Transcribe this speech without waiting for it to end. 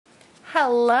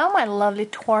Hello, my lovely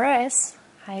Taurus.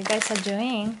 How you guys are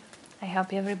doing? I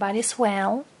hope everybody's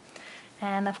well.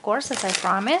 And of course, as I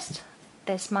promised,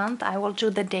 this month I will do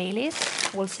the dailies.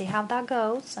 We'll see how that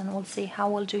goes, and we'll see how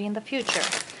we'll do in the future.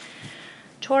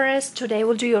 Taurus, today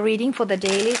we'll do your reading for the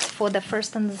dailies for the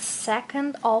 1st and the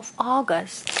 2nd of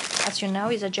August. As you know,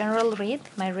 it's a general read.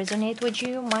 Might resonate with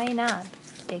you, might not.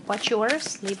 Take what's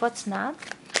yours, leave what's not.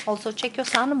 Also check your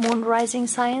sun, moon, rising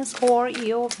signs, or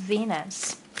your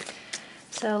Venus.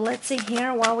 So let's see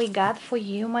here what we got for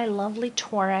you, my lovely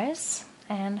Taurus,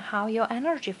 and how your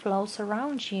energy flows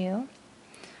around you.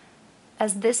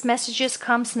 As these messages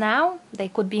comes now, they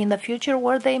could be in the future,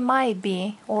 or they might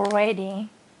be already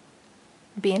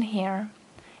being here.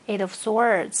 8 of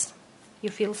Swords. You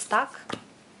feel stuck,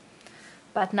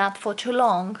 but not for too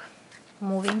long.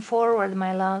 Moving forward,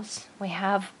 my loves. We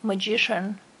have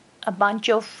Magician. A bunch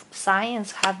of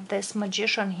signs have this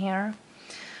Magician here.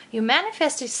 You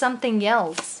manifested something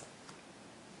else,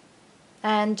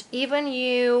 and even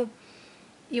you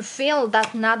feel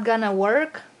that not gonna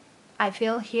work. I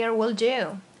feel here will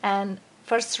do. And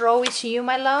first row is you,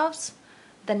 my loves.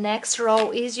 The next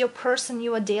row is your person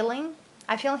you are dealing.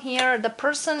 I feel here the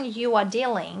person you are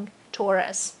dealing,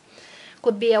 Taurus,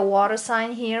 could be a water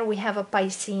sign here. We have a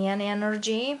Piscean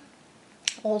energy.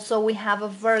 Also we have a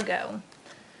Virgo.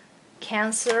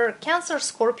 Cancer,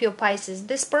 Scorpio, Pisces.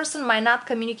 This person might not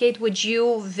communicate with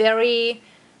you very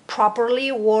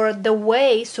properly or the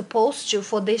way supposed to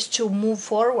for this to move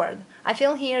forward. I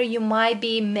feel here you might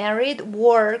be married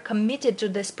or committed to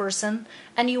this person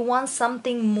and you want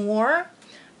something more,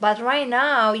 but right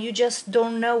now you just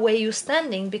don't know where you're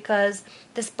standing because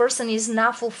this person is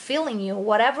not fulfilling you.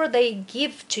 Whatever they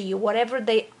give to you, whatever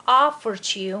they offer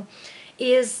to you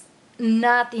is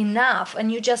not enough,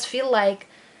 and you just feel like,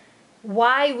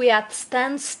 why we at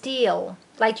standstill?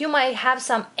 Like you might have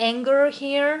some anger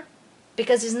here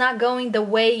because it's not going the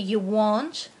way you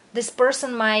want. This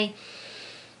person might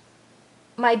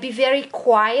be very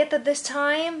quiet at this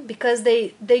time because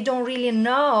they don't really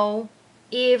know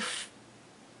if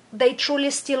they truly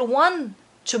still want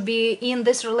to be in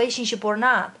this relationship or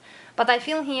not. But I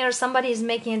feel here somebody is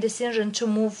making a decision to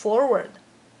move forward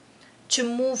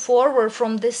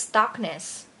from this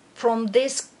stuckness, from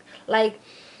this, like,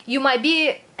 you might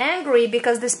be angry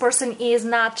because this person is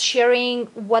not sharing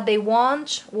what they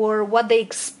want or what they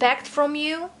expect from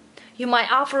you. You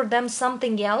might offer them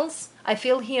something else. I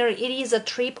feel here it is a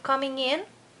trip coming in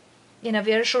a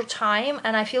very short time,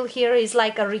 and I feel here is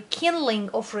like a rekindling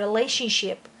of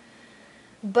relationship.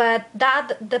 But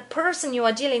that the person you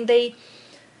are dealing, they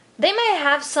might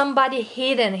have somebody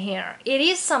hidden here. It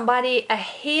is somebody, a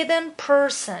hidden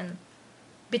person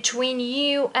between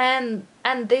you and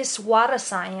this water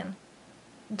sign.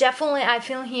 Definitely I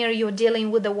feel here you're dealing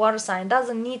with the water sign.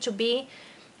 Doesn't need to be,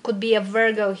 could be a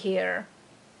Virgo here,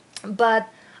 but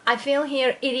I feel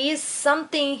here it is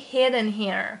something hidden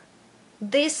here.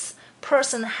 This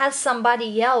person has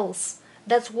somebody else.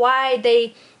 That's why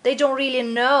they don't really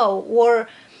know, or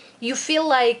you feel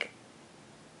like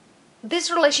this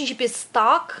relationship is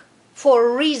stuck for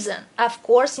a reason. Of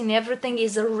course, in everything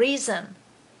is a reason,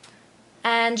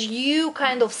 and you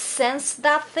kind of sense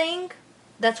that thing.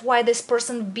 That's why this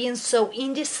person being so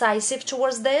indecisive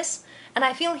towards this. And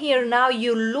I feel here now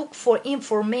you look for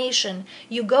information.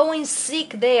 You go and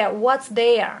seek there what's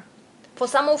there. For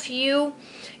some of you,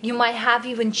 you might have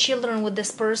even children with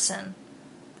this person.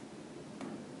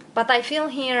 But I feel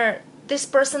here this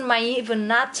person might even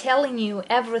not telling you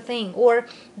everything, or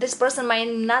this person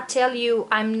might not tell you,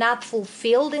 I'm not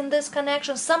fulfilled in this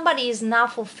connection. Somebody is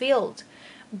not fulfilled,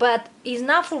 but is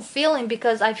not fulfilling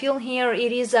because I feel here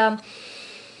it is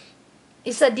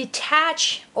it's a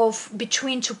detach of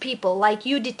between two people. Like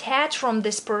you detach from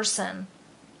this person.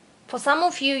 For some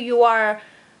of you, you are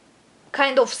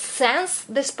kind of sense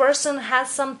this person has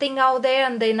something out there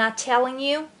and they're not telling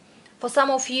you. For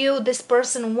some of you, this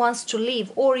person wants to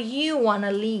leave, or you want to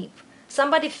leave.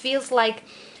 Somebody feels like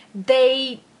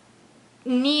they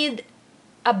need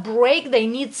a break, they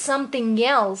need something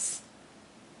else.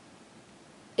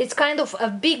 It's kind of a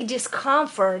big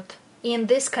discomfort in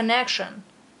this connection.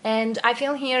 And I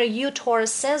feel here you,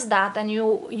 Taurus, says that, and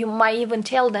you might even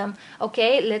tell them,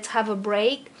 okay, let's have a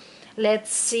break.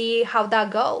 Let's see how that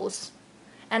goes.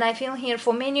 And I feel here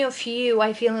for many of you,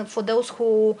 I feel for those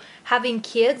who having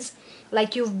kids,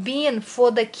 like you've been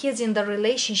for the kids in the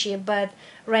relationship, but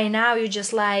right now you're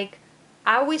just like,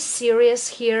 are we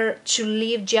serious here to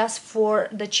live just for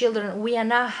the children? We are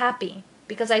not happy,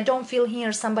 because I don't feel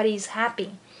here somebody is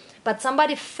happy. But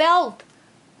somebody felt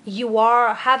you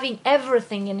are having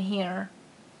everything in here.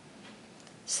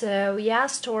 So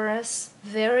yes, Taurus,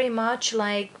 very much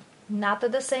like not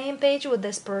at the same page with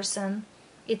this person.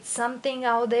 It's something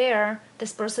out there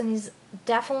this person is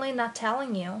definitely not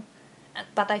telling you.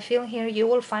 But I feel here you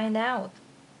will find out.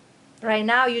 Right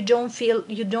now you don't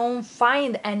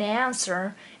find an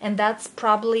answer, and that's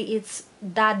probably it's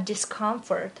that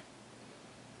discomfort.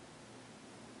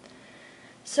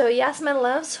 So yes, my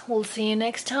loves, we'll see you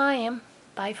next time.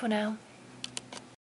 Bye for now.